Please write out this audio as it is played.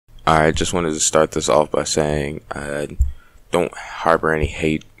I just wanted to start this off by saying I don't harbor any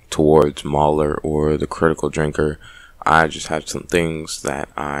hate towards Mauler or the Critical Drinker. I just have some things that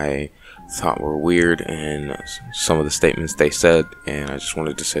I thought were weird in some of the statements they said, and I just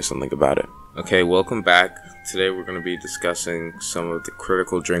wanted to say something about it. Okay, welcome back. Today we're going to be discussing some of the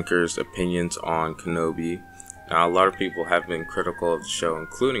Critical Drinkers' opinions on Kenobi. Now, a lot of people have been critical of the show,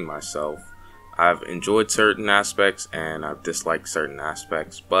 including myself. I've enjoyed certain aspects and I've disliked certain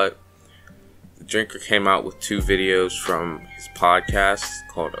aspects, but the Drinker came out with 2 videos from his podcast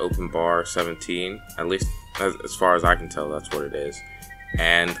called Open Bar 17. At least as far as I can tell, that's what it is.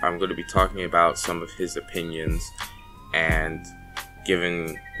 And I'm going to be talking about some of his opinions and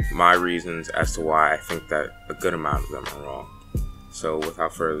giving my reasons as to why I think that a good amount of them are wrong. So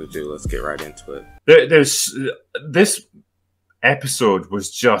without further ado, let's get right into it. This episode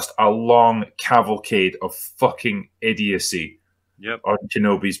was just a long cavalcade of fucking idiocy on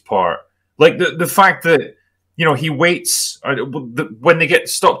Kenobi's part. Like the fact that, you know, he waits when they get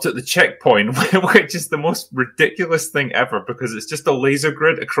stopped at the checkpoint, which is the most ridiculous thing ever because it's just a laser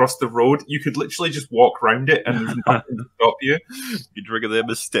grid across the road. You could literally just walk around it and there's nothing to stop you. Their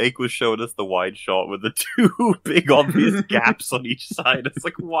mistake was showing us the wide shot with the 2 big obvious gaps on each side. It's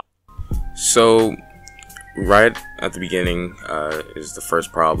like, what? So, right at the beginning is the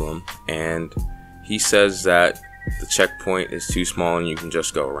first problem, and he says that the checkpoint is too small and you can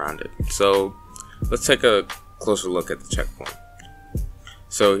just go around it. So let's take a closer look at the checkpoint.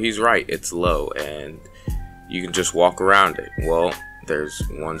 So he's right, it's low and you can just walk around it. Well, there's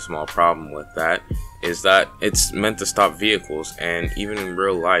one small problem with that, is that it's meant to stop vehicles, and even in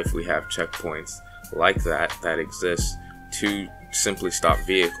real life we have checkpoints like that exist to simply stop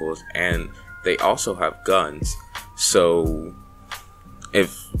vehicles, and they also have guns. So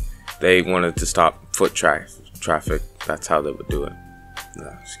if they wanted to stop foot traffic, that's how they would do it.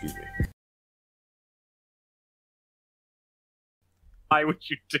 Excuse me. Why would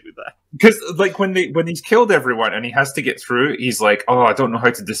you do that? Because, like, when he's killed everyone and he has to get through, he's like, oh, I don't know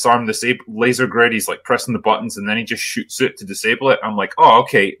how to disarm this laser grid. He's like pressing the buttons and then he just shoots it to disable it. I'm like, oh,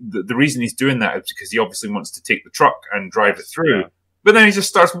 okay. The reason he's doing that is because he obviously wants to take the truck and drive it through. Yeah. But then he just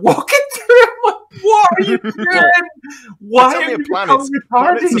starts walking through. I'm like, what are you doing? Why are you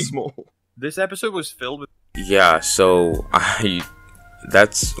planets are small? This episode was filled with... Yeah, so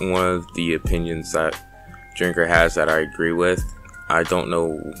that's one of the opinions that Drinker has that I agree with. I don't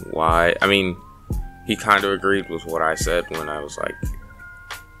know why. I mean, he kind of agreed with what I said when I was like,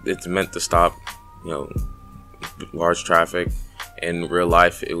 it's meant to stop, you know, large traffic. In real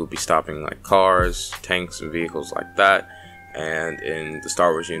life, it would be stopping like cars, tanks, and vehicles like that. And in the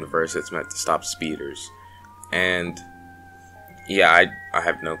Star Wars universe, it's meant to stop speeders. And yeah, I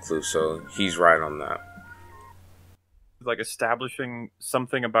have no clue, so he's right on that. Like establishing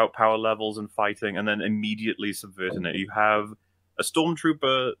something about power levels and fighting, and then immediately subverting it. You have a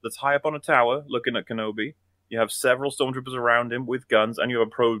stormtrooper that's high up on a tower looking at Kenobi. You have several stormtroopers around him with guns, and you have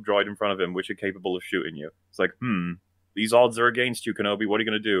a probe droid in front of him, which are capable of shooting you. It's like, these odds are against you, Kenobi. What are you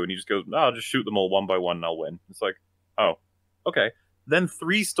going to do? And he just goes, no, I'll just shoot them all one by one and I'll win. It's like, oh, okay. Then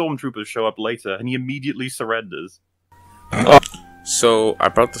 3 stormtroopers show up later, and he immediately surrenders. So I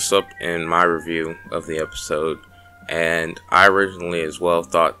brought this up in my review of the episode, and I originally as well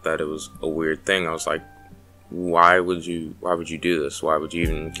thought that it was a weird thing. I was like, why would you do this? Why would you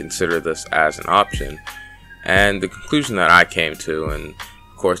even consider this as an option? And the conclusion that I came to, and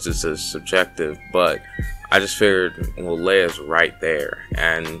of course this is subjective, but I just figured, well, Leia's right there.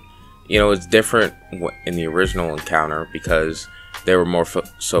 And, you know, it's different in the original encounter because they were more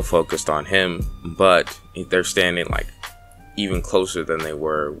so focused on him, but they're standing like even closer than they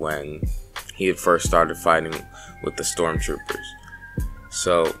were when he had first started fighting with the stormtroopers.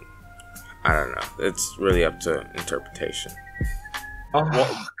 So I don't know. It's really up to interpretation. Oh,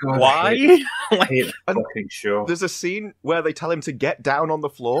 God, why? I hate the fucking show. There's a scene where they tell him to get down on the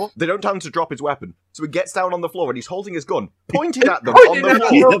floor. They don't tell him to drop his weapon. So he gets down on the floor and he's holding his gun, pointing at them on the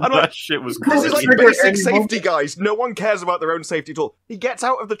floor. And that shit was this is like basic safety, guys. No one cares about their own safety at all. He gets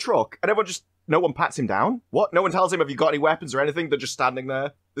out of the truck and everyone just... No one pats him down? What? No one tells him, have you got any weapons or anything? They're just standing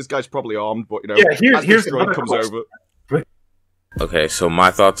there. This guy's probably armed, but, you know, as this droid comes over... Okay, so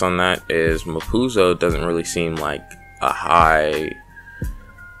my thoughts on that is Mapuzo doesn't really seem like a high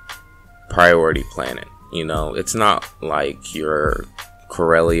priority planet. You know, it's not like your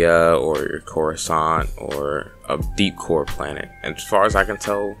Corellia or your Coruscant or a deep core planet. And as far as I can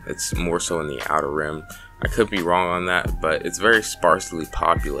tell, it's more so in the outer rim. I could be wrong on that, but it's very sparsely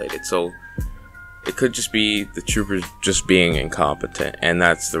populated. So it could just be the troopers just being incompetent, and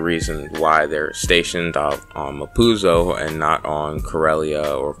that's the reason why they're stationed on Mapuzo and not on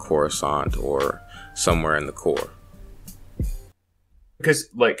Corellia or Coruscant or somewhere in the core. Because,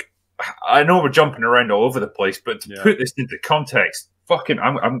 like, I know we're jumping around all over the place, but to put this into context, fucking,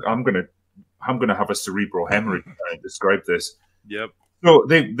 I'm gonna have a cerebral hemorrhage trying to describe this. Yep. So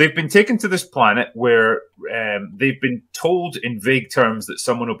they've been taken to this planet where they've been told in vague terms that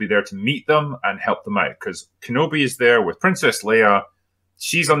someone will be there to meet them and help them out. Because Kenobi is there with Princess Leia.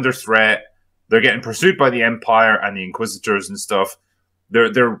 She's under threat. They're getting pursued by the Empire and the Inquisitors and stuff.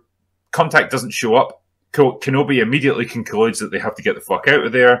 Their contact doesn't show up. Kenobi immediately concludes that they have to get the fuck out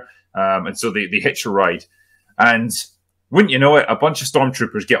of there. And so they hitch a ride. And wouldn't you know it, a bunch of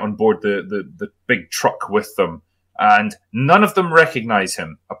stormtroopers get on board the big truck with them. And none of them recognize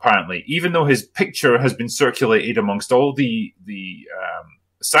him, apparently, even though his picture has been circulated amongst all the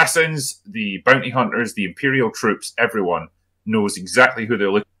assassins, the bounty hunters, the Imperial troops. Everyone knows exactly who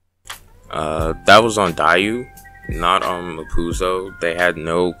they're looking for. That was on Dayu, not on Mapuzo. They had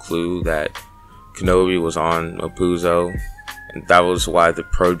no clue that Kenobi was on Mapuzo. And that was why the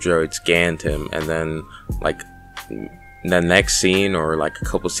pro-droid scanned him. And then, like, the next scene, or like a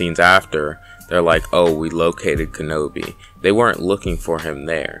couple scenes after, they're like, oh, we located Kenobi. They weren't looking for him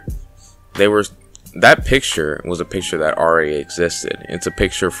there. That picture was a picture that already existed. It's a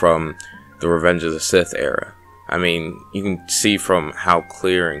picture from the Revenge of the Sith era. I mean, you can see from how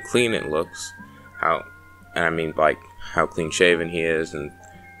clear and clean it looks, how clean shaven he is and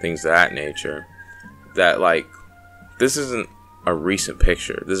things of that nature, that, like, this isn't a recent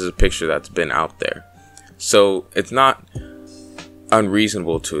picture. This is a picture that's been out there. So it's not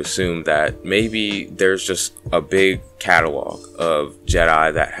unreasonable to assume that maybe there's just a big catalog of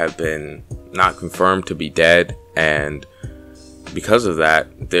Jedi that have been not confirmed to be dead, and because of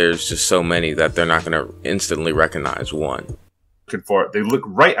that, there's just so many that they're not going to instantly recognize one. For it. They look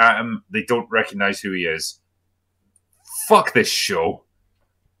right at him, they don't recognize who he is. Fuck this show.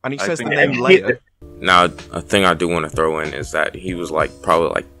 And he says the name later. Now, a thing I do want to throw in is that he was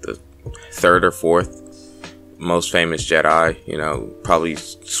probably the third or fourth most famous Jedi, you know, probably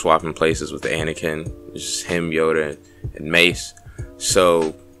swapping places with Anakin. It's just him, Yoda, and Mace.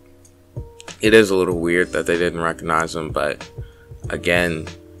 So it is a little weird that they didn't recognize him, but again,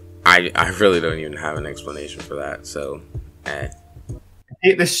 I really don't even have an explanation for that. So, I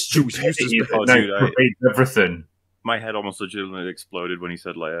hate this stupidity everything. My head almost legitimately exploded when he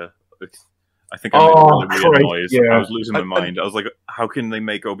said Leia. I think I made a really weird noise. Yeah. I was losing my mind. I was like, how can they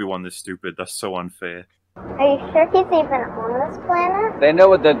make Obi-Wan this stupid? That's so unfair. Are you sure he's even on this planet? They know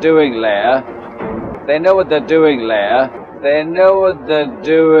what they're doing, Leia. They know what they're doing, Leia. They know what they're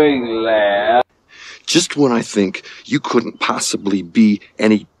doing, Leia. Just when I think you couldn't possibly be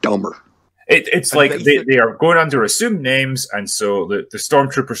any dumber. It's like they are going under assumed names, and so the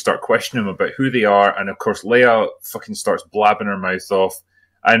stormtroopers start questioning them about who they are, and of course Leia fucking starts blabbing her mouth off,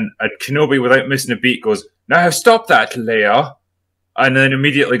 and Kenobi, without missing a beat, goes, "Now stop that, Leia," and then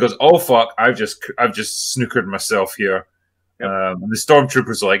immediately goes, "Oh fuck, I've just snookered myself here." Yep. And the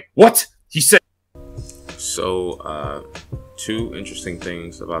stormtroopers are like, "What?" He said. So, two interesting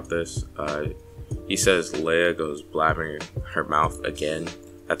things about this. He says Leia goes blabbing her mouth again.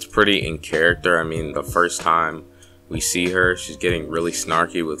 That's pretty in character. I mean, the first time we see her, she's getting really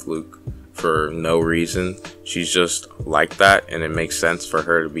snarky with Luke for no reason. She's just like that, and it makes sense for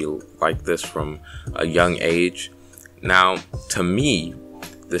her to be like this from a young age. Now, to me,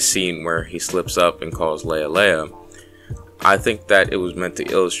 the scene where he slips up and calls Leia Leia, I think that it was meant to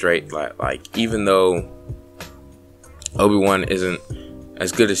illustrate that, like, even though Obi-Wan isn't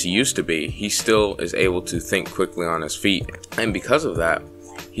as good as he used to be, he still is able to think quickly on his feet, and because of that,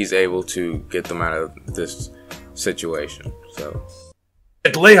 he's able to get them out of this situation. So,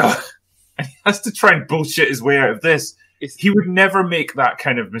 Leia, and he has to try and bullshit his way out of this. He would never make that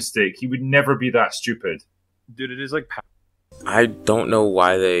kind of mistake. He would never be that stupid. Dude, it is like... I don't know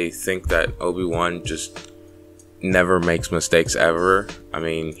why they think that Obi-Wan just never makes mistakes ever. I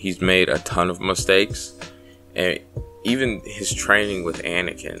mean, he's made a ton of mistakes, and even his training with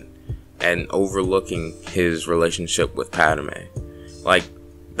Anakin and overlooking his relationship with Padme, like,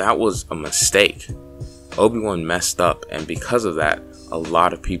 that was a mistake. Obi-Wan messed up, and because of that, a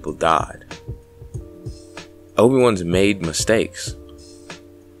lot of people died. Obi-Wan's made mistakes.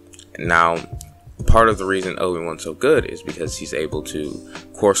 Now, part of the reason Obi-Wan's so good is because he's able to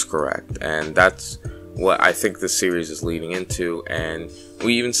course correct, and that's what I think this series is leading into. And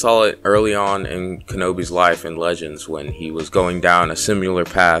we even saw it early on in Kenobi's life in Legends when he was going down a similar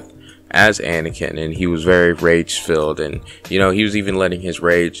path as Anakin, and he was very rage-filled, and, you know, he was even letting his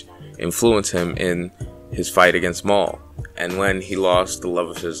rage influence him in his fight against Maul. And when he lost the love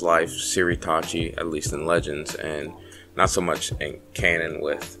of his life, Siritachi, at least in Legends, and not so much in canon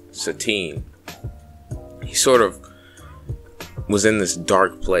with Satine, he sort of was in this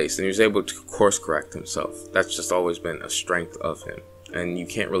dark place, and he was able to course correct himself. That's just always been a strength of him, and you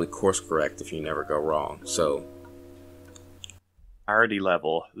can't really course correct if you never go wrong. So, parody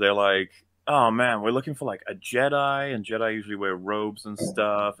level, they're like, oh man, we're looking for like a Jedi, and Jedi usually wear robes and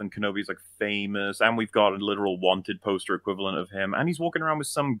stuff, and Kenobi's like famous, and we've got a literal wanted poster equivalent of him, and he's walking around with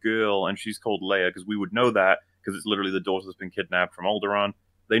some girl, and she's called Leia, because we would know that, because it's literally the daughter that's been kidnapped from Alderaan.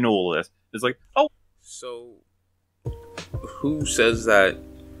 They know all this. It's like, oh. So, who says that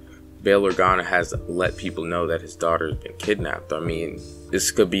Bail Organa has let people know that his daughter's been kidnapped? I mean, this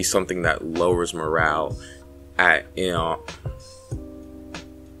could be something that lowers morale at,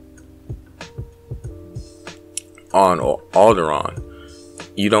 on Alderaan.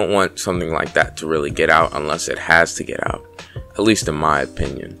 You don't want something like that to really get out unless it has to get out, at least in my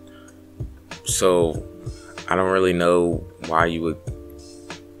opinion. So I don't really know why you would,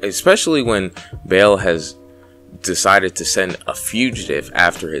 especially when Bail has decided to send a fugitive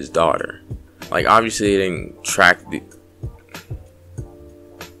after his daughter. Like, obviously he didn't trust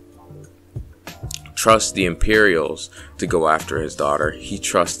the Imperials to go after his daughter. He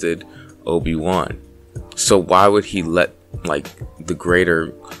trusted Obi-Wan. So why would he let, like, the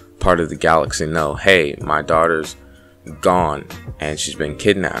greater part of the galaxy know, hey, my daughter's gone and she's been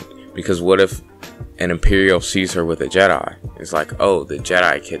kidnapped? Because what if an Imperial sees her with a Jedi? It's like, oh, the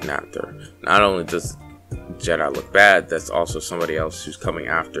Jedi kidnapped her. Not only does Jedi look bad, that's also somebody else who's coming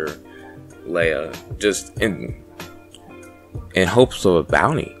after Leia, just in hopes of a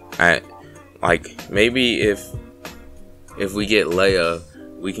bounty. Like, maybe if we get Leia,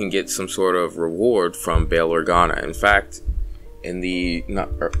 we can get some sort of reward from Bail Organa. In fact, in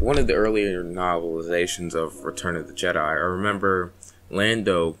one of the earlier novelizations of Return of the Jedi, I remember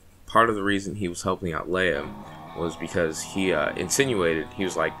Lando, part of the reason he was helping out Leia was because he insinuated, he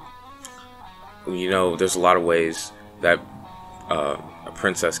was like, there's a lot of ways that a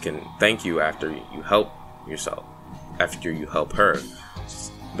princess can thank you after you help yourself, after you help her.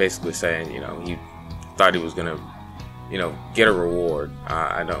 Basically saying, he thought he was gonna, get a reward.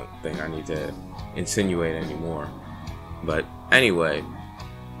 I don't think I need to insinuate anymore. But anyway,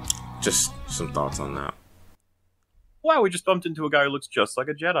 just some thoughts on that. Wow, we just bumped into a guy who looks just like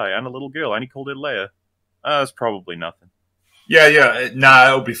a Jedi and a little girl, and he called it Leia. That's probably nothing. Yeah, nah,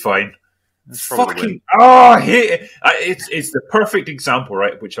 it'll be fine. Fucking, I hate it. It's the perfect example,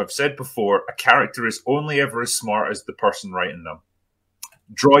 right? Which I've said before. A character is only ever as smart as the person writing them.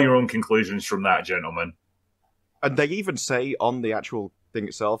 Draw your own conclusions from that, gentlemen. And they even say on the actual thing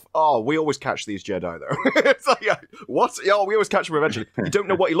itself, oh, we always catch these Jedi, though. It's like, what? Oh, we always catch them eventually. You don't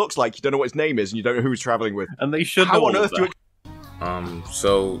know what he looks like, you don't know what his name is, and you don't know who he's traveling with. And they should How know on earth do you...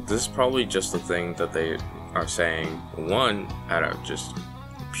 So, this is probably just the thing that they are saying. One, out of just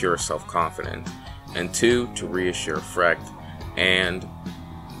pure self-confidence. And two, to reassure Frecht and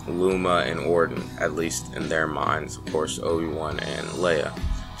Luma and Orden, at least in their minds, of course, Obi-Wan and Leia.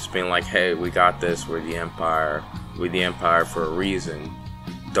 Just being like, hey, we got this, we're the Empire for a reason,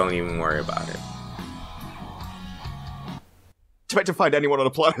 don't even worry about it. Expect to find anyone on a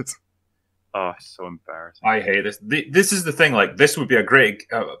planet. Oh, so embarrassing. I hate this. This is the thing, like, this would be a great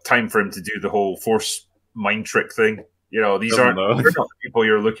time for him to do the whole Force mind trick thing. These aren't the people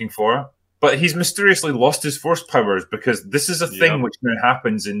you're looking for. But he's mysteriously lost his Force powers, because this is a thing which now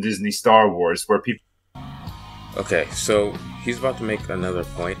happens in Disney Star Wars, where people... Okay, so he's about to make another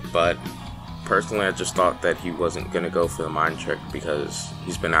point, but personally I just thought that he wasn't going to go for the mind trick because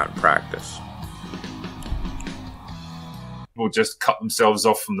he's been out of practice. People just cut themselves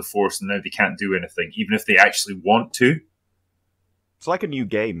off from the Force and now they can't do anything, even if they actually want to. It's like a new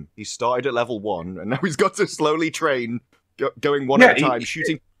game. He started at level 1, and now he's got to slowly train, going one at a time,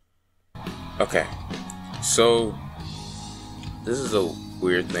 shooting... Okay, so this is a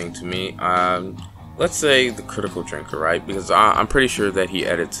weird thing to me. Let's say the critical drinker, right? Because I'm pretty sure that he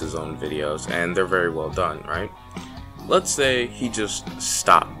edits his own videos, and they're very well done, right? Let's say he just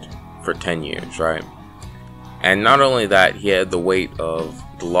stopped for 10 years, right? And not only that, he had the weight of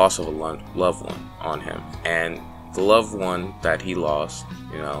the loss of a loved one on him, and the loved one that he lost,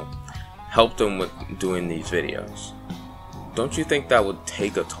 helped him with doing these videos. Don't you think that would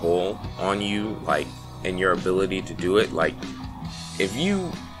take a toll on you, like, in your ability to do it? Like, if you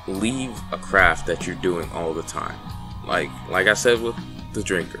leave a craft that you're doing all the time, like I said with the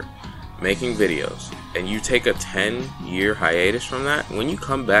drinker, making videos, and you take a 10-year hiatus from that, when you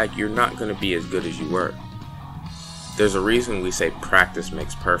come back, you're not going to be as good as you were. There's a reason we say practice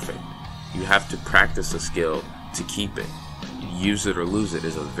makes perfect. You have to practice a skill to keep it. Use it or lose it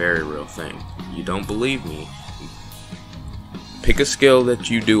is a very real thing. You don't believe me? Pick a skill that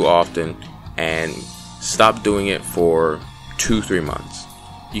you do often and stop doing it for 2-3 months.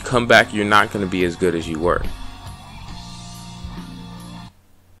 You come back, you're not going to be as good as you were.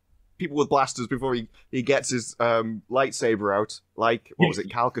 People with blasters before he gets his lightsaber out, like, what was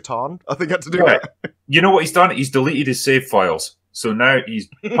it, Cal Katarn? I think had to do it. You know what he's done? He's deleted his save files. So now he's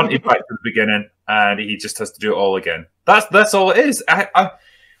punted back to the beginning, and he just has to do it all again. That's all it is.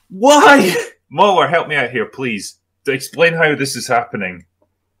 Why? Mauler, help me out here, please. To explain how this is happening.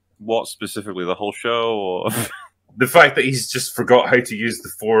 What specifically? The whole show? Or the fact that he's just forgot how to use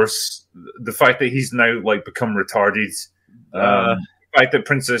the Force. The fact that he's now like become retarded. The fact that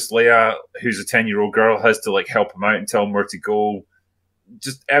Princess Leia, who's a 10-year-old girl, has to like help him out and tell him where to go.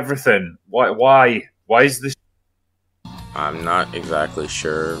 Just everything. Why is this? I'm not exactly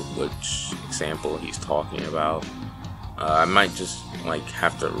sure which example he's talking about. I might just like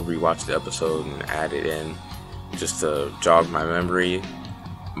have to rewatch the episode and add it in just to jog my memory.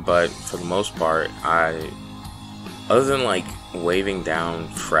 But for the most part, other than like waving down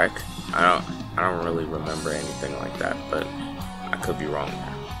Freck, I don't really remember anything like that. But I could be wrong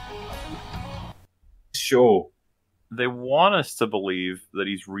there. Sure. They want us to believe that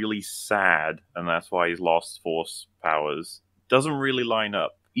he's really sad, and that's why he's lost Force powers. Doesn't really line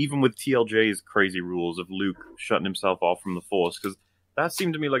up, even with TLJ's crazy rules of Luke shutting himself off from the Force, because that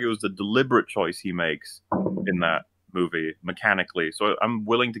seemed to me like it was the deliberate choice he makes in that movie, mechanically. So I'm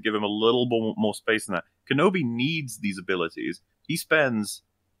willing to give him a little more space than that. Kenobi needs these abilities. He spends,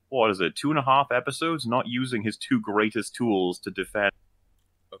 2.5 episodes not using his 2 greatest tools to defend.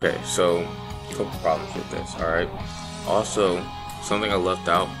 Okay, so a couple problems with this, alright? Also, something I left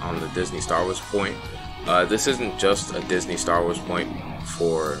out on the Disney Star Wars point. This isn't just a Disney Star Wars point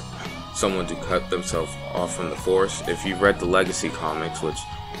for someone to cut themselves off from the Force. If you've read the Legacy comics, which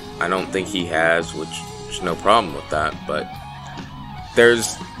I don't think he has, which there's no problem with that, but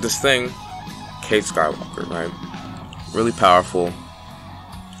there's this thing, Cade Skywalker, right? Really powerful.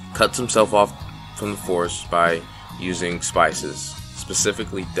 Cuts himself off from the Force by using spices,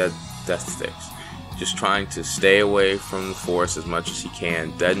 specifically death sticks. Just trying to stay away from the Force as much as he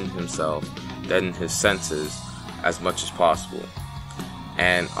can, deaden himself, deaden his senses as much as possible.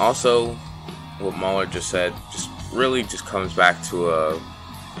 And also, what Mauler just said just comes back to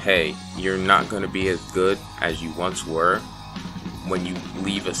hey, you're not going to be as good as you once were when you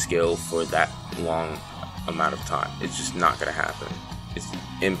leave a skill for that long amount of time. It's just not going to happen. It's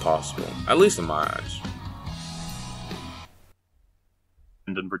impossible, at least in my eyes.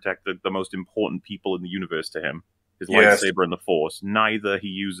 And protect the most important people in the universe to him. His lightsaber and the Force. Neither he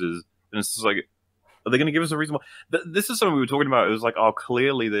uses. And it's just like, are they going to give us a reason why? This is something we were talking about. It was like, oh,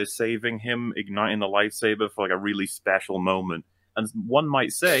 clearly they're saving him igniting the lightsaber for like a really special moment. And one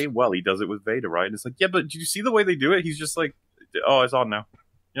might say, well, he does it with Vader, right? And it's like, yeah, but do you see the way they do it? He's just like, oh, it's on now.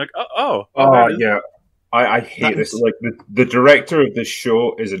 You're like, oh yeah. I hate this. Like the director of this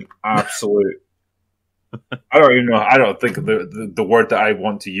show is an absolute. I don't even know. I don't think the word that I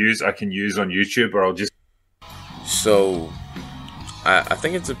want to use I can use on YouTube, or I'll just. So, I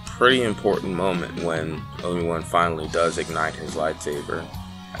think it's a pretty important moment when Obi-Wan finally does ignite his lightsaber.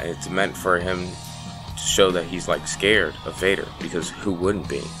 It's meant for him to show that he's like scared of Vader, because who wouldn't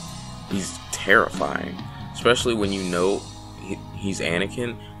be? He's terrifying, especially when you know he's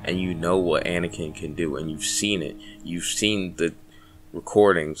Anakin and you know what Anakin can do, and you've seen it. You've seen the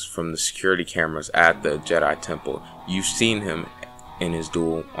recordings from the security cameras at the Jedi Temple. You've seen him in his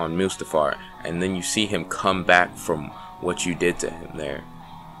duel on Mustafar, and then you see him come back from what you did to him there.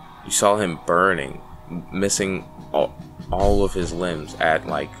 You saw him burning, missing all of his limbs at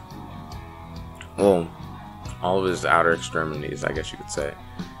all of his outer extremities, I guess you could say.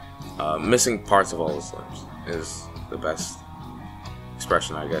 Missing parts of all his limbs is the best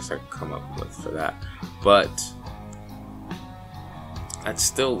expression I guess I could come up with for that. But that's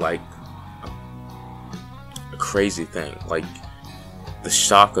still like a crazy thing. Like, the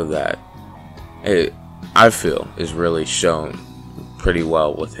shock of that, I feel, is really shown pretty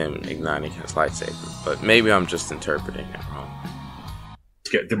well with him igniting his lightsaber. But maybe I'm just interpreting it wrong.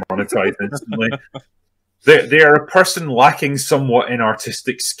 Get demonetized instantly. They are a person lacking somewhat in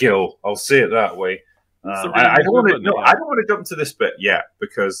artistic skill. I'll say it that way. I don't want to jump to this bit yet,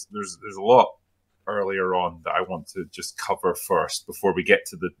 because there's a lot earlier on that I want to just cover first before we get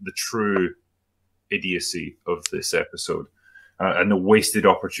to the true idiocy of this episode and the wasted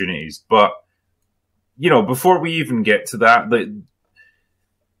opportunities. But before we even get to that,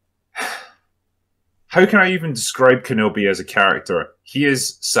 how can I even describe Kenobi as a character? He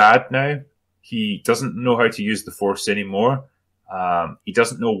is sad now. He doesn't know how to use the Force anymore. He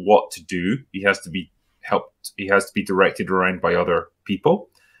doesn't know what to do. He has to be helped. He has to be directed around by other people.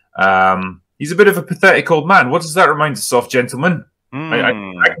 He's a bit of a pathetic old man. What does that remind us of, gentlemen? I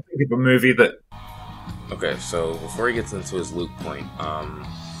can think of a movie that... Okay, so before he gets into his Luke point,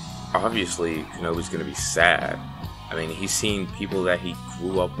 obviously Kenobi's going to be sad. I mean, he's seen people that he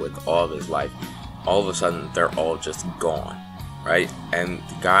grew up with all of his life. All of a sudden, they're all just gone, right? And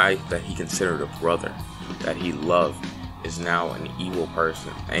the guy that he considered a brother, that he loved, is now an evil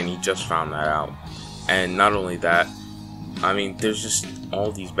person. And he just found that out. And not only that, I mean, there's just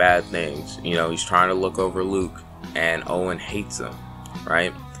all these bad things. You know, he's trying to look over Luke, and Owen hates him,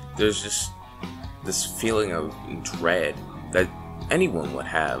 right? There's just this feeling of dread that anyone would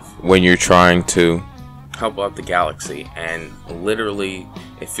have when you're trying to help out the galaxy, and literally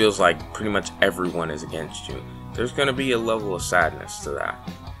it feels like pretty much everyone is against you. There's going to be a level of sadness to that,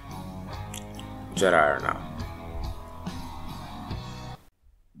 Jedi or not.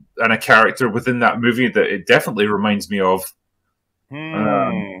 And a character within that movie that it definitely reminds me of.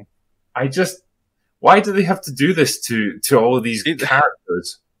 Why do they have to do this to all of these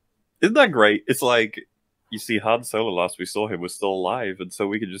characters? Isn't that great? It's like, you see, Han Solo, last we saw him, was still alive, and so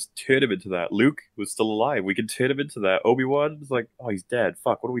we could just turn him into that. Luke was still alive. We could turn him into that. Obi-Wan was like, oh, he's dead.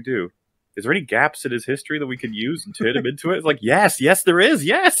 Fuck, what do we do? Is there any gaps in his history that we can use and turn him into it? It's like, yes, there is,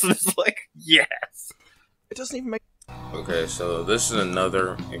 yes! It's like, yes! It doesn't even make... Okay, so this is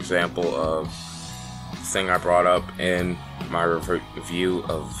another example of the thing I brought up in my review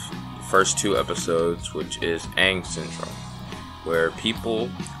of the first 2 episodes, which is Aang Syndrome, where people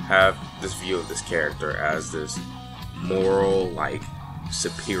have this view of this character as this moral, like,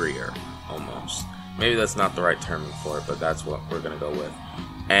 superior, almost. Maybe that's not the right term for it, but that's what we're gonna go with.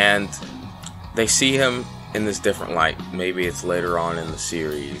 And they see him in this different light. Maybe it's later on in the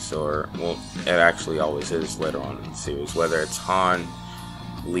series, or, well, it actually always is later on in the series, whether it's Han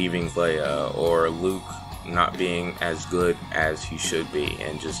leaving Leia, or Luke not being as good as he should be,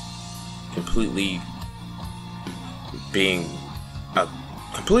 and just completely being a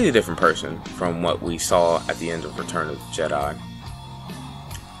completely different person from what we saw at the end of Return of the Jedi.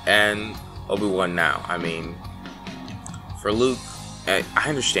 And Obi-Wan now. I mean, for Luke, I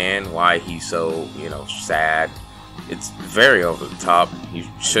understand why he's so, you know, sad. It's very over the top. He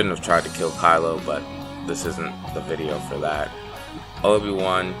shouldn't have tried to kill Kylo, but this isn't the video for that.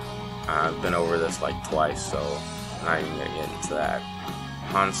 Obi-Wan, I've been over this like twice, so I'm not even gonna get into that.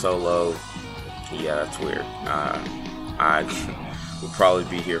 Han Solo, yeah, that's weird. I would probably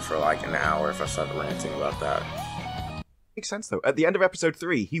be here for like an hour if I started ranting about that. Makes sense though. At the end of episode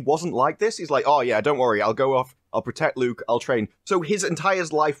 3, he wasn't like this. He's like, oh yeah, don't worry, I'll go off, I'll protect Luke, I'll train. So his entire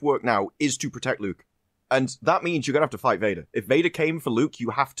life work now is to protect Luke. And that means you're gonna have to fight Vader. If Vader came for Luke, you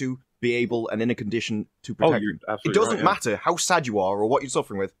have to be able and in a condition to protect him. It doesn't matter how sad you are or what you're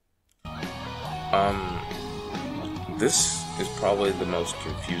suffering with. This is probably the most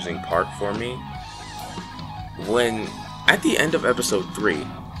confusing part for me. When, at the end of episode 3,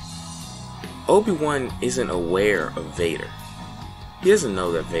 Obi-Wan isn't aware of Vader. He doesn't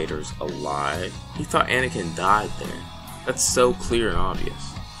know that Vader's alive. He thought Anakin died there. That's so clear and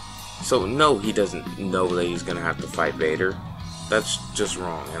obvious. So no, he doesn't know that he's gonna have to fight Vader. That's just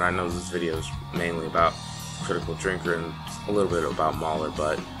wrong. And I know this video is mainly about Critical Drinker and a little bit about Mauler,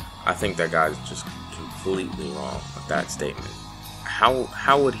 but I think that guy's just completely wrong with that statement.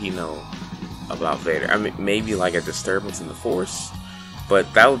 How would he know about Vader? I mean, maybe like a disturbance in the Force,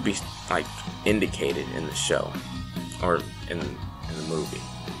 but that would be like indicated in the show, or in the movie,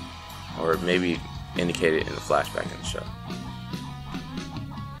 or maybe indicated in the flashback in the show.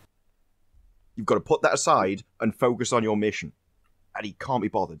 You've got to put that aside and focus on your mission. And he can't be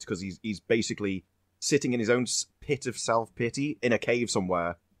bothered because he's basically sitting in his own pit of self-pity in a cave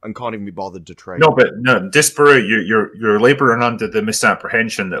somewhere and can't even be bothered to train. No, Disparu, you're laboring under the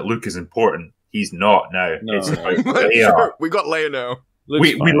misapprehension that Luke is important. He's not now. No. It's about Leia. We got Leia now.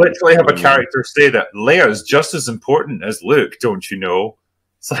 We literally have a character say that Leia is just as important as Luke, don't you know?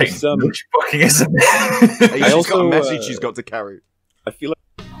 It's like, no, she fucking isn't. She's got a message she's got to carry. I feel like...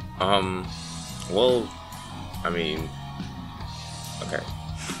 Well, I mean... Okay.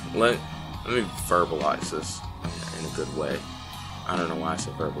 Let me verbalize this in a good way. I don't know why I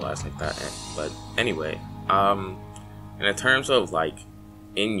said verbalize like that, but anyway, and in terms of like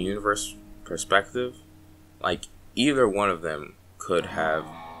in-universe perspective, like either one of them could have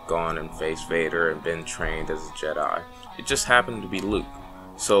gone and faced Vader and been trained as a Jedi. It just happened to be Luke.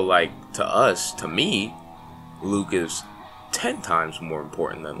 So like to us, to me, Luke is 10 times more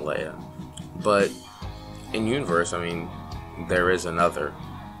important than Leia. But in universe, I mean, there's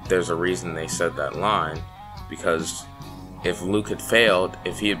a reason they said that line, because if Luke had failed,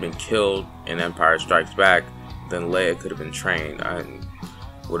 if he had been killed in Empire Strikes Back, then Leia could have been trained and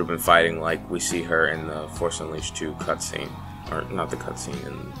would have been fighting like we see her in the Force Unleashed 2 cutscene, or not the cutscene,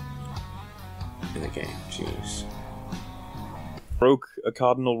 in the game. Jeez. Broke a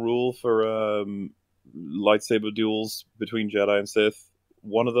cardinal rule for lightsaber duels between Jedi and Sith.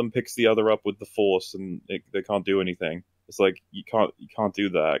 One of them picks the other up with the Force, and they can't do anything. It's like you can't do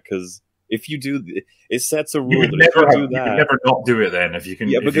that, because if you do, it sets a rule that if you do that, you can never not do it. Then if you can,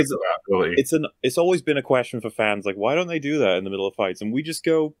 yeah, because that ability. It's always been a question for fans, like, why don't they do that in the middle of fights? And we just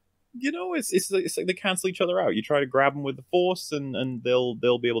go, it's like they cancel each other out. You try to grab them with the Force, and they'll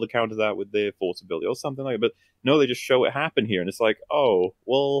be able to counter that with their Force ability or something like that. But no, they just show it happen here, and it's like, oh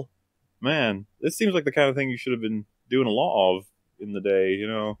well, man, this seems like the kind of thing you should have been doing a lot of in the day,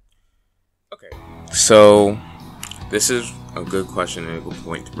 Okay, so this is a good question and a good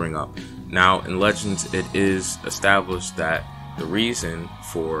point to bring up. Now, in Legends, it is established that the reason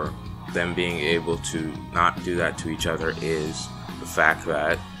for them being able to not do that to each other is the fact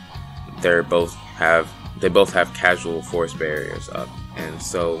that they both have casual Force barriers up. And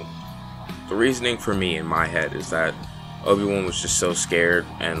so the reasoning for me in my head is that Obi-Wan was just so scared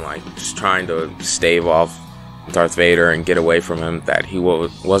and like just trying to stave off Darth Vader and get away from him that he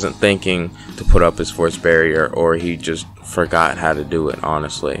wasn't thinking to put up his Force barrier, or he just forgot how to do it,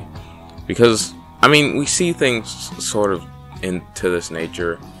 honestly. Because, I mean, we see things sort of into this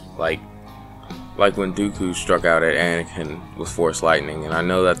nature, like when Dooku struck out at Anakin with Force Lightning, and I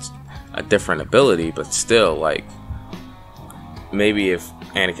know that's a different ability, but still, like, maybe if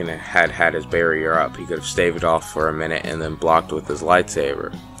Anakin had his barrier up, he could have staved it off for a minute and then blocked with his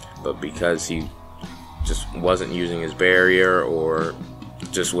lightsaber. But because he just wasn't using his barrier, or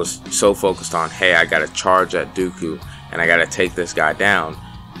just was so focused on, hey, I gotta charge at Dooku and I gotta take this guy down,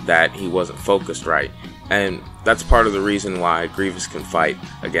 that he wasn't focused right. And that's part of the reason why Grievous can fight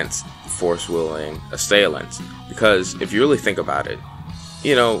against Force-wielding assailants. Because if you really think about it,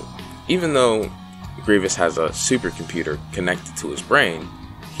 even though Grievous has a supercomputer connected to his brain,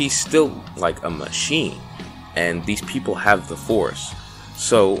 he's still like a machine. And these people have the Force.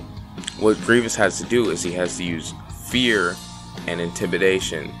 So what Grievous has to do is he has to use fear and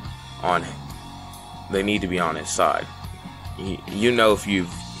intimidation on him. They need to be on his side. If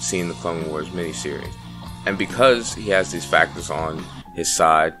you've seen the Clone Wars miniseries. And because he has these factors on his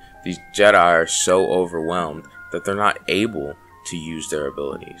side, these Jedi are so overwhelmed that they're not able to use their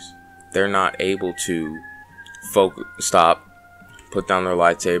abilities. They're not able to stop, put down their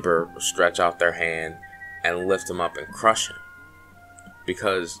lightsaber, stretch out their hand, and lift him up and crush him.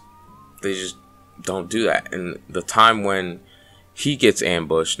 Because they just don't do that. And the time when he gets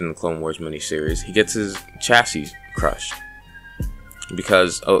ambushed in the Clone Wars miniseries, he gets his chassis crushed.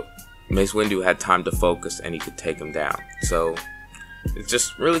 Because Mace Windu had time to focus and he could take him down. So it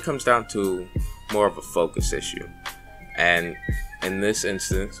just really comes down to more of a focus issue. And in this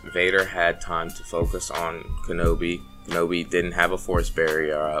instance, Vader had time to focus on Kenobi. Kenobi didn't have a Force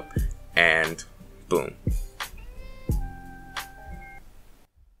barrier up, and boom.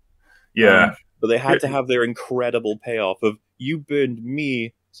 Yeah. But they had to have their incredible payoff of, you burned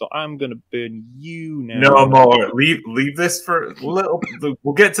me, so I'm gonna burn you now. No more. Leave this for a little.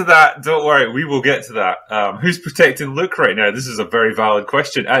 We'll get to that. Don't worry, we will get to that. Who's protecting Luke right now? This is a very valid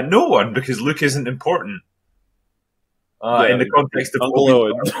question. No one, because Luke isn't important. In the context of Uncle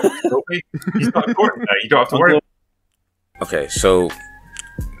Owen. He's not important now. You don't have to worry. Okay, so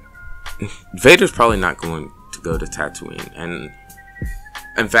Vader's probably not going to go to Tatooine, and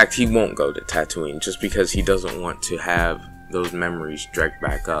in fact, he won't go to Tatooine just because he doesn't want to have those memories dragged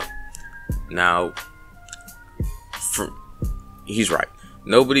back up. Now, he's right.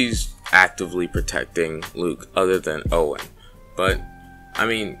 Nobody's actively protecting Luke other than Owen. But, I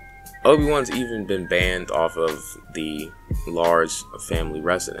mean, Obi-Wan's even been banned off of the large family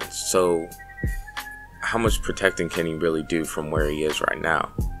residence. So, how much protecting can he really do from where he is right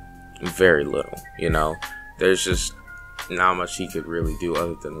now? Very little, There's just not much he could really do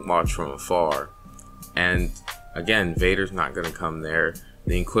other than watch from afar. And again, Vader's not going to come there.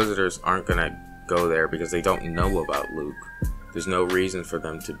 The Inquisitors aren't going to go there because they don't know about Luke. There's no reason for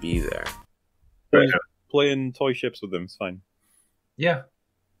them to be there. Playing toy ships with them, it's fine. Yeah.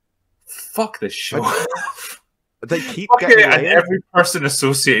 Fuck this show. They keep getting and every person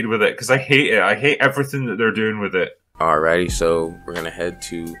associated with it, because I hate it. I hate everything that they're doing with it. Alrighty, so we're going to head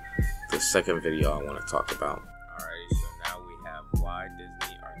to the second video I want to talk about. Why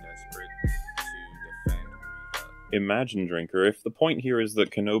Disney are desperate to defend Reva. Imagine, Drinker, if the point here is that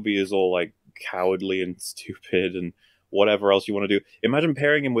Kenobi is all like cowardly and stupid and whatever else you want to do. Imagine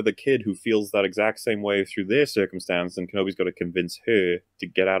pairing him with a kid who feels that exact same way through their circumstance, and Kenobi's got to convince her to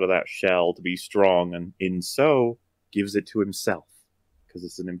get out of that shell, to be strong, and in so gives it to himself because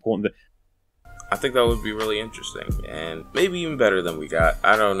it's an important thing. I think that would be really interesting, and maybe even better than we got.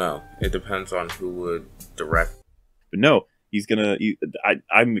 I don't know. It depends on who would direct. But no, he's gonna.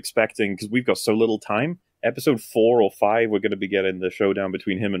 I'm expecting, because we've got so little time. Episode 4 or 5, we're gonna be getting the showdown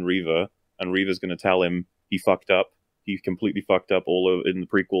between him and Reva's gonna tell him he fucked up. He completely fucked up all in the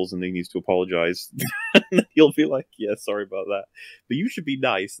prequels, and he needs to apologize. And he'll be like, "Yeah, sorry about that, but you should be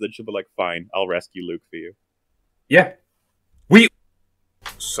nice." Then she'll be like, "Fine, I'll rescue Luke for you." Yeah,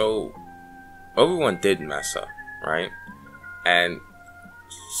 So Obi-Wan did mess up, right? And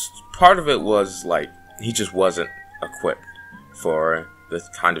part of it was like he just wasn't equipped for the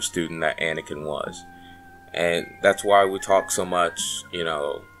kind of student that Anakin was. And that's why we talk so much, you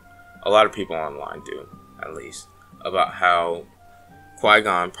know, a lot of people online do, at least, about how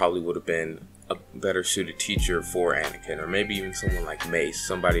Qui-Gon probably would have been a better suited teacher for Anakin, or maybe even someone like Mace,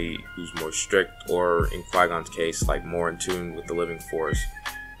 somebody who's more strict, or in Qui-Gon's case, like more in tune with the living force,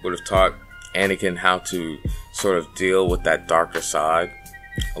 would have taught Anakin how to sort of deal with that darker side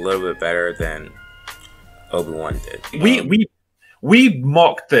a little bit better than Obi-Wan did. We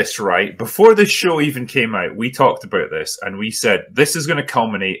mocked this, right? Before this show even came out, we talked about this, and we said this is going to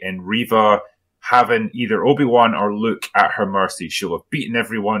culminate in Reva having either Obi-Wan or Luke at her mercy. She'll have beaten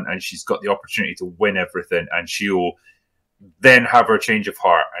everyone, and she's got the opportunity to win everything, and she'll then have her change of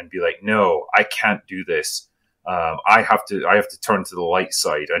heart and be like, "No, I can't do this. I have to turn to the light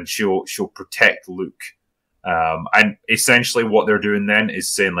side," and she'll protect Luke. And essentially, what they're doing then is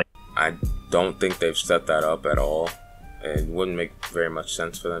saying, like, I don't think they've set that up at all. It wouldn't make very much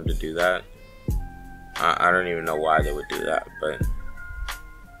sense for them to do that. I don't even know why they would do that, but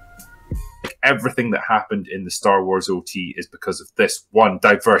everything that happened in the Star Wars OT is because of this one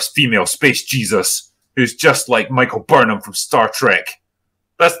diverse female space Jesus who's just like Michael Burnham from Star Trek.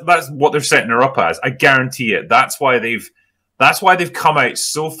 That's what they're setting her up as. I guarantee it. That's why they've come out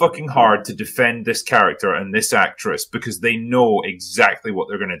so fucking hard to defend this character and this actress, because they know exactly what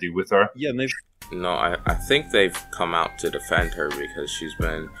they're going to do with her. Yeah, and I think they've come out to defend her because she's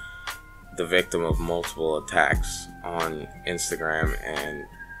been the victim of multiple attacks on Instagram and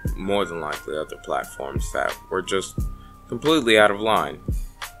more than likely other platforms that were just completely out of line.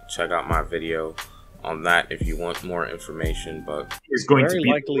 Check out my video on that if you want more information, but it's going to be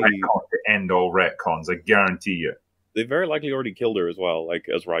likely to end all retcons, I guarantee you. They very likely already killed her as well, like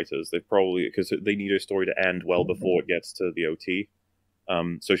as writers. They probably, because they need her story to end well before it gets to the OT.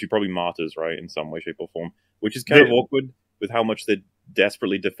 So she probably martyrs, right, in some way, shape, or form, which is kind of awkward with how much they're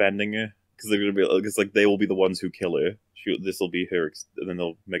desperately defending her, because they're gonna be, because like they will be the ones who kill her. This will be her, and then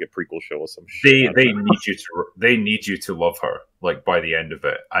they'll make a prequel show or some shit. They need you to love her, like by the end of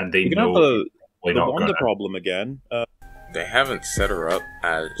it, and they know the Wanda problem again. They haven't set her up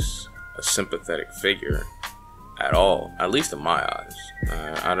as a sympathetic figure at all, at least in my eyes.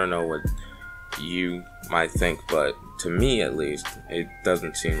 I don't know what you might think, but to me at least, it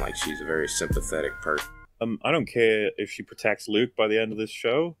doesn't seem like she's a very sympathetic person. I don't care if she protects Luke by the end of this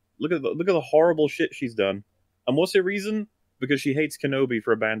show. Look at the horrible shit she's done. And what's her reason? Because she hates Kenobi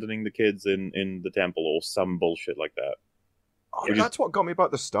for abandoning the kids in the temple or some bullshit like that. Oh, that's what got me about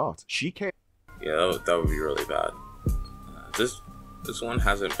the start. She came. Yeah, that would be really bad. This one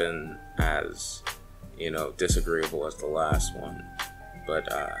hasn't been as, you know, disagreeable as the last one,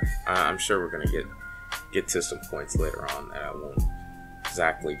 but I'm sure we're gonna get to some points later on that I won't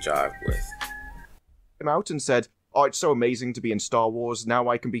exactly jive with. Came out and said, "Oh, it's so amazing to be in Star Wars. Now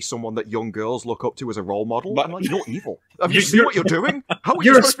I can be someone that young girls look up to as a role model." But I'm like, "You're evil. Have you seen what you're doing? How are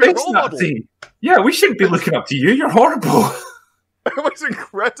you supposed to be a role model?" Yeah, we shouldn't be looking up to you. You're horrible. It was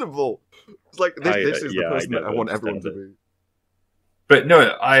incredible. It's like, this is the person that I want everyone to be. But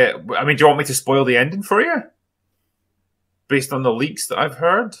no, I mean, do you want me to spoil the ending for you? Based on the leaks that I've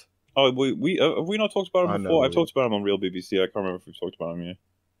heard? Oh, have we not talked about him before? I've talked about him on Real BBC. I can't remember if we've talked about him yet.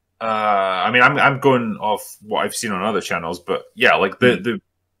 I mean, I'm going off what I've seen on other channels, but yeah, like the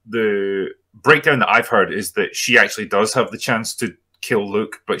breakdown that I've heard is that she actually does have the chance to kill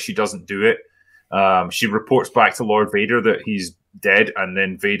Luke, but she doesn't do it. She reports back to Lord Vader that he's dead, and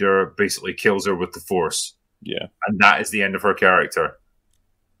then Vader basically kills her with the Force. Yeah, and that is the end of her character.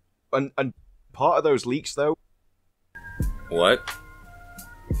 And part of those leaks, though. What?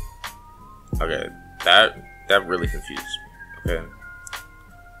 Okay, that really confused me. Okay.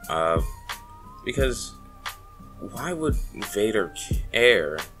 Because why would Vader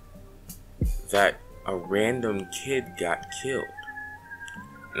care that a random kid got killed?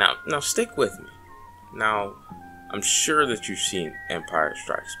 Now stick with me. Now, I'm sure that you've seen Empire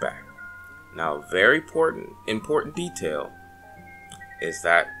Strikes Back. Now, very important detail is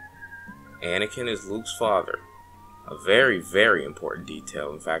that Anakin is Luke's father. A very, very important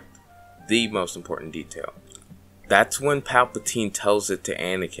detail. In fact, the most important detail. That's when Palpatine tells it to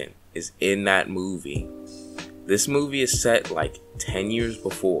Anakin, is in that movie. This movie is set like 10 years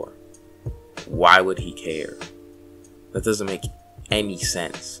before. Why would he care? That doesn't make any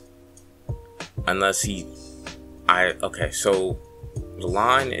sense. Unless okay, so the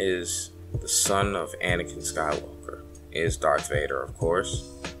line is the son of Anakin Skywalker is Darth Vader, of course.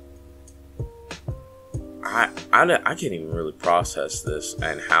 I can't even really process this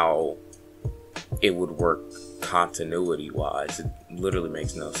and how it would work continuity wise. It literally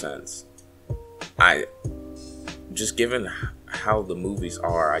makes no sense. Just given how the movies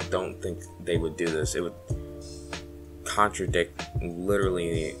are, I don't think they would do this. It would contradict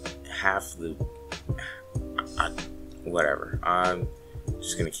literally half the whatever. I'm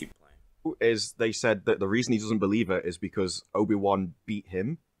just gonna keep playing. Is they said that the reason he doesn't believe it is because Obi-Wan beat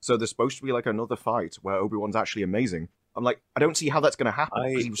him. So there's supposed to be like another fight where Obi-Wan's actually amazing. I'm like, I don't see how that's gonna happen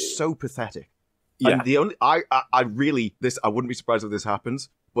because he was so pathetic. Yeah. And the only I really I wouldn't be surprised if this happens.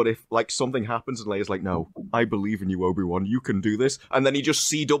 But if like something happens and Leia's like, no, I believe in you, Obi-Wan, you can do this, and then he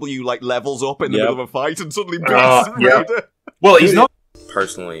just CW like levels up in the middle of a fight and suddenly beats Vader. Well, he's not.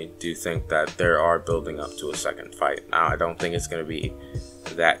 Personally, do think that there are building up to a second fight. Now, I don't think it's going to be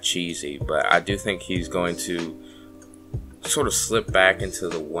that cheesy, but I do think he's going to sort of slip back into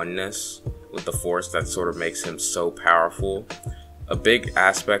the oneness with the Force that sort of makes him so powerful. A big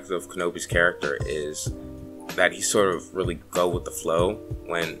aspect of Kenobi's character is that he sort of really go with the flow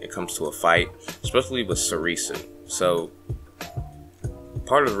when it comes to a fight, especially with Sarisu. So,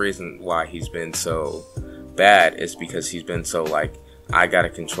 part of the reason why he's been so bad is because he's been so like, I gotta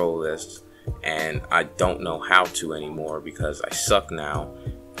control this, and I don't know how to anymore because I suck now.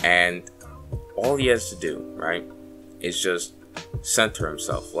 And all he has to do, right, is just center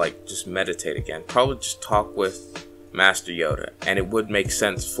himself, like just meditate again. Probably just talk with Master Yoda, and it would make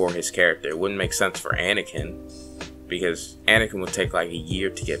sense for his character. It wouldn't make sense for Anakin, because Anakin would take like a year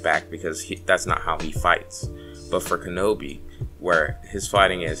to get back because that's not how he fights. But for Kenobi, where his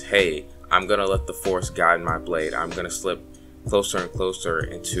fighting is, hey, I'm gonna let the Force guide my blade, I'm gonna slip closer and closer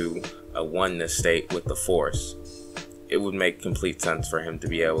into a oneness state with the Force, it would make complete sense for him to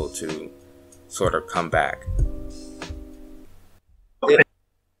be able to sort of come back.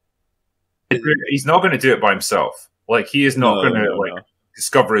 He's not going to do it by himself. Like, he is not going to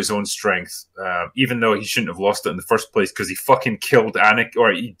discover his own strength, even though he shouldn't have lost it in the first place because he fucking killed Anakin,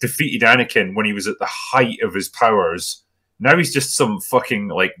 or he defeated Anakin when he was at the height of his powers. Now he's just some fucking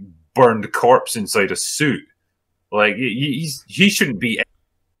like burned corpse inside a suit. Like, he shouldn't be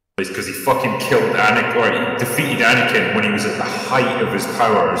because he fucking killed Anakin, or he defeated Anakin when he was at the height of his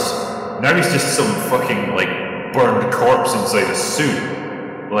powers. Now he's just some fucking like burned corpse inside a suit.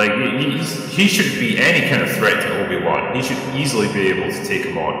 Like, he shouldn't be any kind of threat to Obi-Wan. He should easily be able to take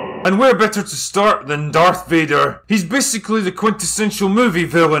him on. And where better to start than Darth Vader? He's basically the quintessential movie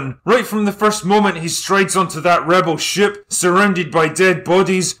villain. Right from the first moment he strides onto that rebel ship, surrounded by dead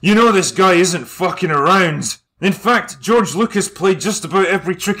bodies, you know this guy isn't fucking around. In fact, George Lucas played just about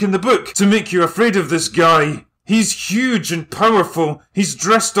every trick in the book to make you afraid of this guy. He's huge and powerful, he's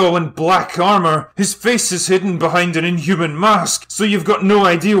dressed all in black armor, his face is hidden behind an inhuman mask, so you've got no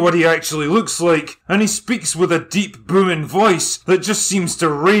idea what he actually looks like, and he speaks with a deep booming voice that just seems to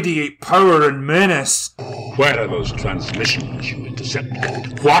radiate power and menace. Where are those transmissions you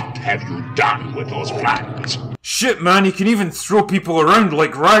intercepted? What have you done with those plans? Shit, man, he can even throw people around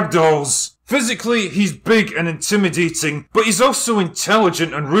like ragdolls. Physically, he's big and intimidating, but he's also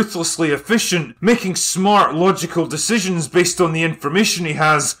intelligent and ruthlessly efficient, making smart, logical decisions based on the information he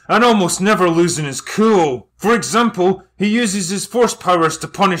has, and almost never losing his cool. For example, he uses his Force powers to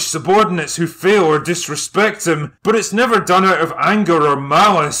punish subordinates who fail or disrespect him, but it's never done out of anger or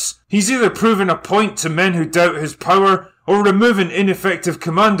malice. He's either proving a point to men who doubt his power, or removing ineffective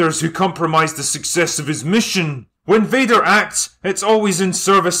commanders who compromise the success of his mission. When Vader acts, it's always in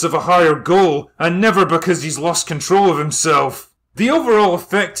service of a higher goal, and never because he's lost control of himself. The overall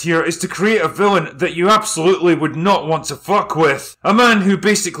effect here is to create a villain that you absolutely would not want to fuck with. A man who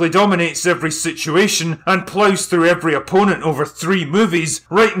basically dominates every situation and plows through every opponent over 3 movies,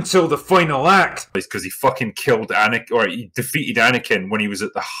 right until the final act. It's because he fucking killed Anakin, or he defeated Anakin when he was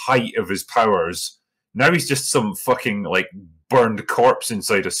at the height of his powers. Now he's just some fucking like burned corpse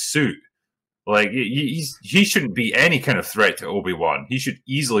inside a suit. Like, he shouldn't be any kind of threat to Obi-Wan. He should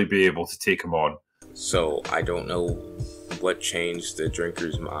easily be able to take him on. So, I don't know what changed the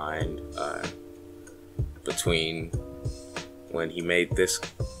drinker's mind between when he made this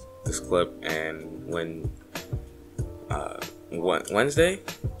clip and when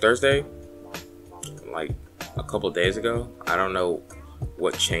Thursday, like a couple days ago. I don't know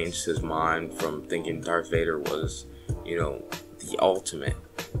what changed his mind from thinking Darth Vader was, the ultimate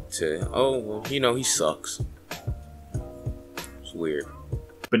to, oh, well, he sucks. It's weird.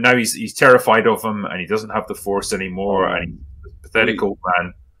 But now he's terrified of him, and he doesn't have the Force anymore, and he's a pathetic old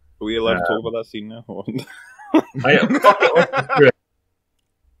man. Are we allowed to talk about that scene now?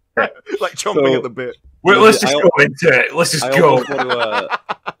 Like chomping at the bit. Well, let's just go into it. Let's just go.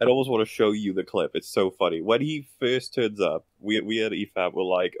 I'd almost want to show you the clip. It's so funny. When he first turns up, we at Efap were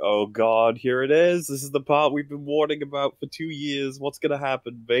like, oh god, here it is. This is the part we've been warning about for 2 years. What's going to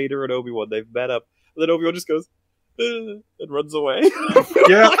happen? Vader and Obi-Wan, they've met up. And then Obi-Wan just goes, and runs away.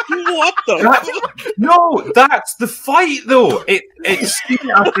 Yeah. What the? No, that's the fight, though. It's scene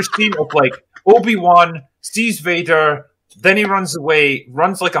after scene of, like, Obi-Wan sees Vader, then he runs away,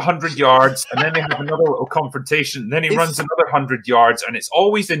 runs like 100 yards, and then they have another little confrontation, and then he runs another 100 yards, and it's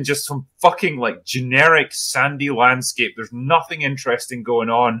always in just some fucking, like, generic sandy landscape. There's nothing interesting going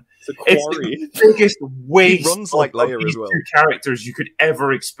on. It's the biggest waste he runs like Leia of these as well. two characters you could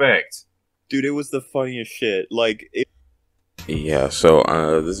ever expect. Dude, it was the funniest shit. Like, Yeah, so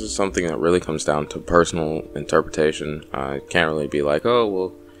this is something that really comes down to personal interpretation. I can't really be like, oh,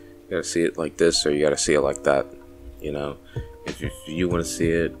 well, you gotta see it like this, or you gotta see it like that. If you want to see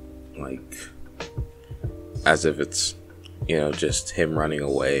it like as if it's just him running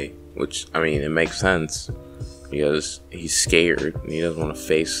away, which I mean it makes sense because he's scared and he doesn't want to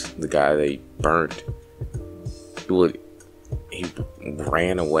face the guy that he burnt. He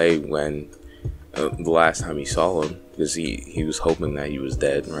ran away when the last time he saw him because he was hoping that he was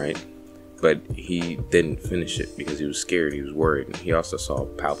dead, right? But he didn't finish it because he was scared. He was worried. And he also saw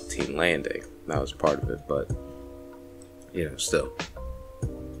Palpatine landing. That was part of it, but still.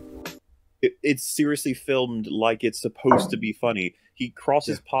 It's seriously filmed like it's supposed to be funny. He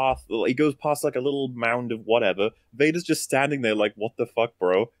crosses path, he goes past like a little mound of whatever. Vader's just standing there like, what the fuck,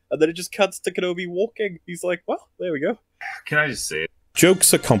 bro? And then it just cuts to Kenobi walking. He's like, well, there we go. Can I just say it?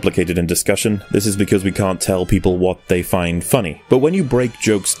 Jokes are complicated in discussion. This is because we can't tell people what they find funny. But when you break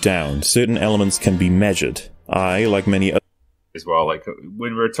jokes down, certain elements can be measured. I, like many other as well, like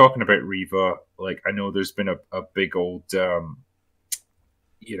when we were talking about Reva, like I know there's been a big old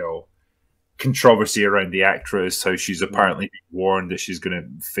controversy around the actress, how she's apparently been warned that she's going to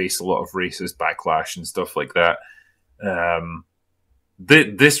face a lot of racist backlash and stuff like that.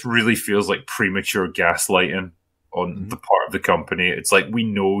 This really feels like premature gaslighting on the part of the company. It's like, we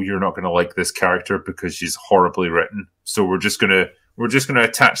know you're not going to like this character because she's horribly written, so we're just gonna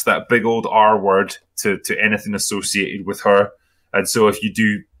attach that big old R word to anything associated with her. And so if you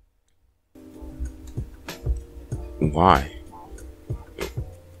do... Why?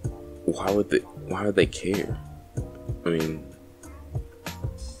 Why would they care? I mean,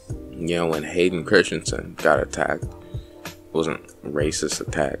 when Hayden Christensen got attacked, it wasn't racist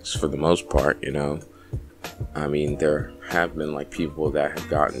attacks for the most part, I mean, there have been like people that have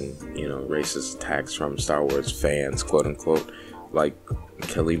gotten, racist attacks from Star Wars fans, quote unquote, like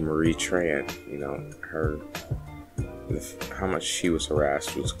Kelly Marie Tran, how much she was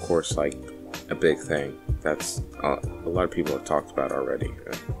harassed was, of course, like a big thing. That's a lot of people have talked about already.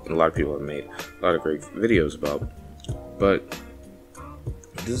 A lot of people have made a lot of great videos about. But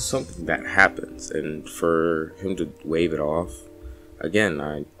this is something that happens, and for him to wave it off, again,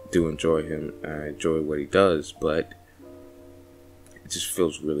 I do enjoy him. I enjoy what he does, but it just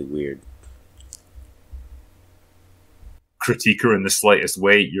feels really weird. Critique her in the slightest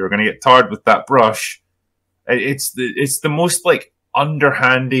way, you're going to get tarred with that brush. It's the most like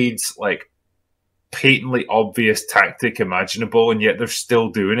underhanded, like patently obvious tactic imaginable, and yet they're still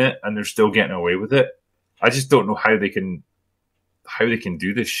doing it and they're still getting away with it. I just don't know how they can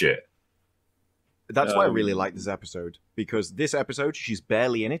do this shit. That's why I really like this episode, because this episode, she's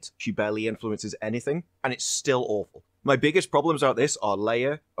barely in it, she barely influences anything, and it's still awful. My biggest problems about this are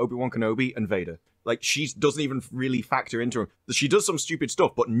Leia, Obi-Wan Kenobi, and Vader. Like, she doesn't even really factor into them. She does some stupid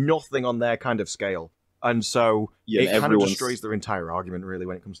stuff, but nothing on their kind of scale. And so it kind of destroys their entire argument, really,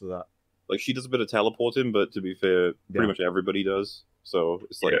 when it comes to that. Like, she does a bit of teleporting, but to be fair, pretty much everybody does. So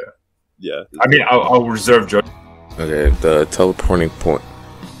it's like, I mean, I'll reserve judgment. Okay, the teleporting point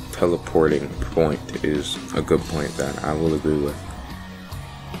is a good point that I will agree with.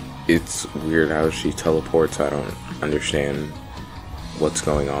 It's weird how she teleports. I don't understand what's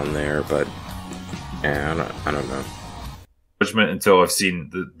going on there, but I don't know. Judgment until I've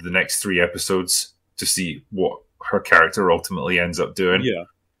seen the next 3 episodes to see her character ultimately ends up doing. Yeah.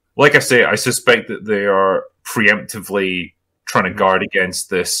 Like I say, I suspect that they are preemptively trying to guard against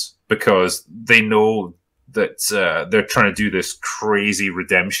this because they know that they're trying to do this crazy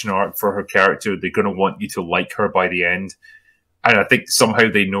redemption arc for her character. They're going to want you to like her by the end. And I think somehow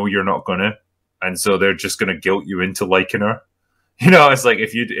they know you're not going to. And so they're just going to guilt you into liking her. You know, it's like,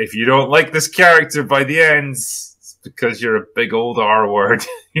 if you don't like this character by the end, it's because you're a big old R word,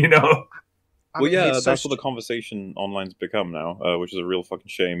 you know? Well, yeah, that's what the conversation online's become now, which is a real fucking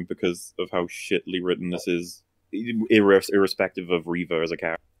shame because of how shittly written this is, irrespective of Reva as a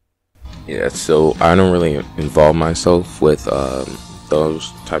character. Yeah, so I don't really involve myself with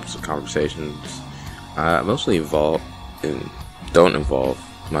those types of conversations. I mostly don't involve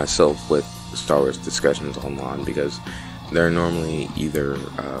myself with Star Wars discussions online because they're normally either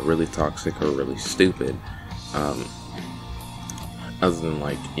really toxic or really stupid. Other than,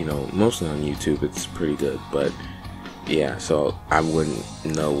 like, you know, mostly on YouTube it's pretty good, but yeah, so I wouldn't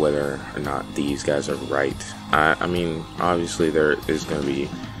know whether or not these guys are right. I mean, obviously there is going to be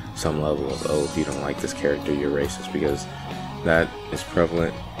some level of, oh, if you don't like this character, you're racist, because that is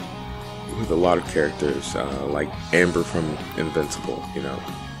prevalent with a lot of characters, like Amber from Invincible, you know.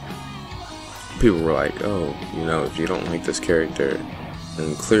 People were like, oh, you know, if you don't like this character,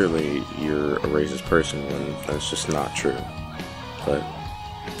 then clearly you're a racist person, when that's just not true. But,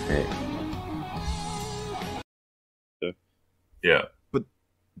 hey. Yeah. But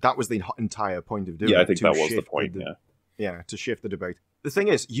that was the entire point of doing it. Yeah, I think that was the point, Yeah, to shift the debate. The thing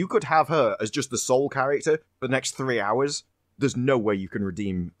is, you could have her as just the sole character for the next 3 hours. There's no way you can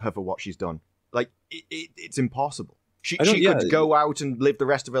redeem her for what she's done. Like, it's impossible. She could go out and live the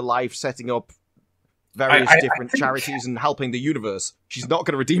rest of her life setting up various different charities and helping the universe. She's not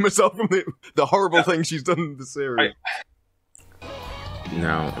going to redeem herself from the horrible things she's done in the series.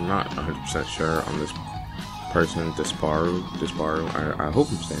 Now, I'm not 100% sure on this person, Disparu. I hope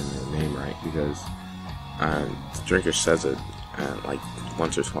I'm saying their name right, because the drinker says it like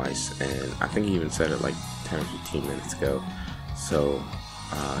once or twice, and I think he even said it like 10 or 15 minutes ago. So,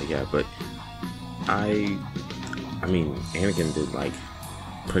 yeah, but I mean, Anakin did like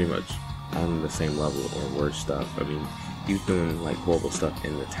pretty much on the same level or worse stuff. I mean, he was doing like horrible stuff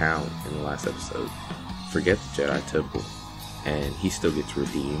in the town in the last episode. Forget the Jedi Temple, and he still gets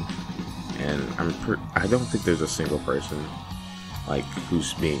redeemed. And I don't think there's a single person like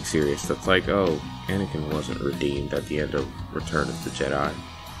who's being serious that's like, oh, Anakin wasn't redeemed at the end of Return of the Jedi.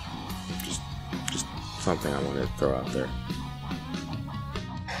 Just something I wanted to throw out there.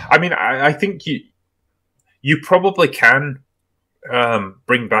 I mean, I think you probably can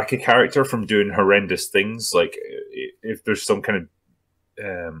bring back a character from doing horrendous things, like if there's some kind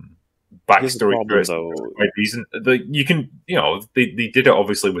of backstory to it, reason. You can, you know, they did it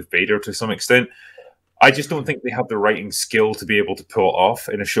obviously with Vader to some extent. I just don't think they have the writing skill to be able to pull it off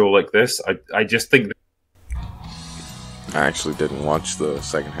in a show like this. I just think I actually didn't watch the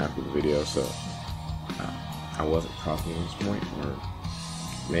second half of the video, so I wasn't talking at this point, or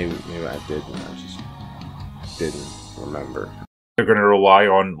maybe I did and I just didn't remember. They're going to rely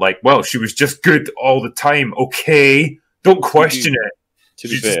on, like, well, she was just good all the time. Okay, don't question it.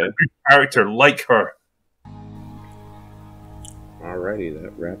 She's just a good character, like her. Alrighty,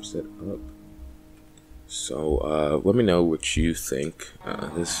 that wraps it up. So, let me know what you think.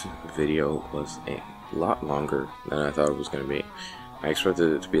 This video was a lot longer than I thought it was going to be. I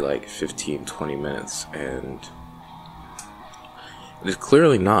expected it to be like 15-20 minutes, and it is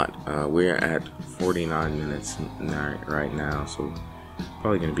clearly not. We're at 49 minutes right now, so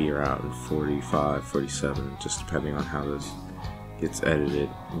probably going to be around 45, 47, just depending on how this gets edited,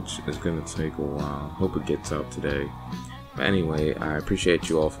 which is going to take a while. Hope it gets out today. But anyway, I appreciate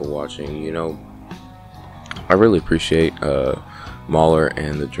you all for watching. You know, I really appreciate Mauler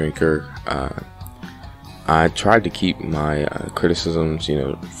and the Drinker. I tried to keep my criticisms, you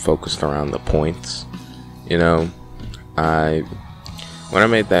know, focused around the points. You know, when I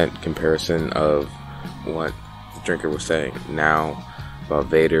made that comparison of what the Drinker was saying now about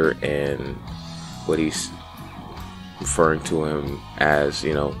Vader and what he's referring to him as,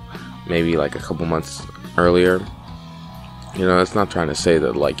 you know, maybe like a couple months earlier, you know, it's not trying to say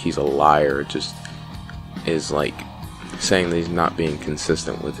that like he's a liar. It just is like saying that he's not being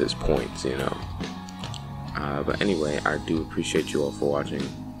consistent with his points, you know. But anyway, I do appreciate you all for watching,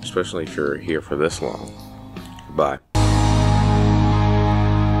 especially if you're here for this long. Bye.